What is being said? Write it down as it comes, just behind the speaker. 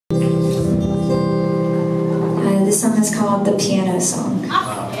This song is called The Piano Song.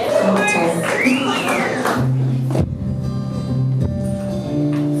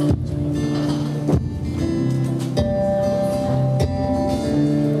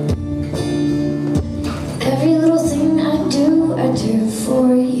 Every little thing I do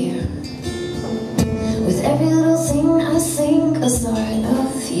for you. With every little thing I think a thought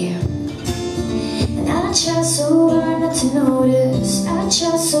of you. And I try so hard not to notice, I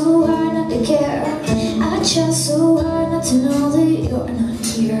try so hard not to care, I try so hard not to know that you're not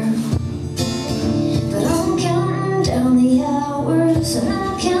here. But I'm counting down the hours and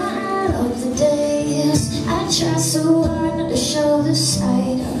I'm counting up the days. I try so hard not to show the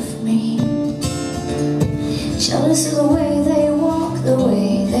side of me. Jealous of the way they walk, the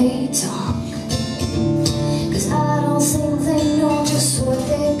way they talk. 'Cause I don't think they know just what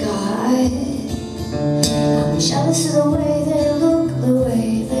they got. I'm jealous of the way they look, the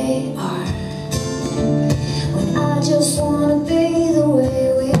way they are. When I just wanna be the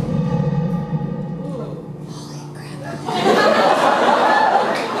way we are. Holy crap.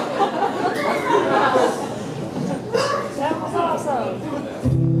 That was awesome.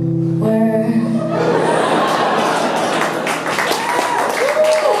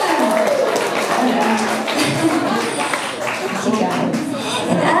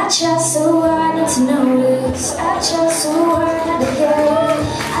 I try so hard not to notice, I try so hard not to care,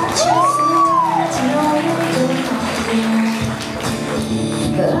 I try so hard not to know you're not here.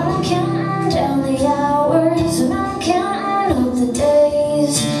 But I'm counting down the hours and I'm counting up the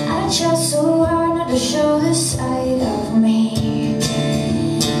days. I try so hard not to show this side of me.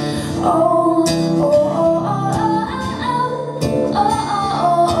 Oh, oh, oh, oh, oh, oh,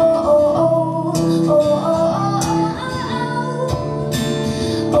 oh, oh, oh, oh, oh.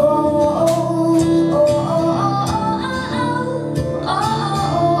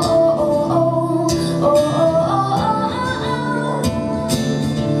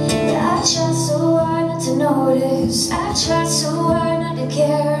 I try so hard not to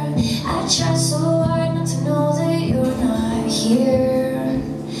care, I try so hard not to know that you're not here.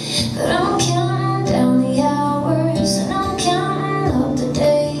 But I'm counting down the hours and I'm counting up the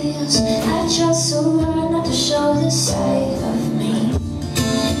days. I try so hard not to show this side of me,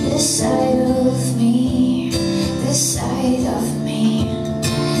 this side.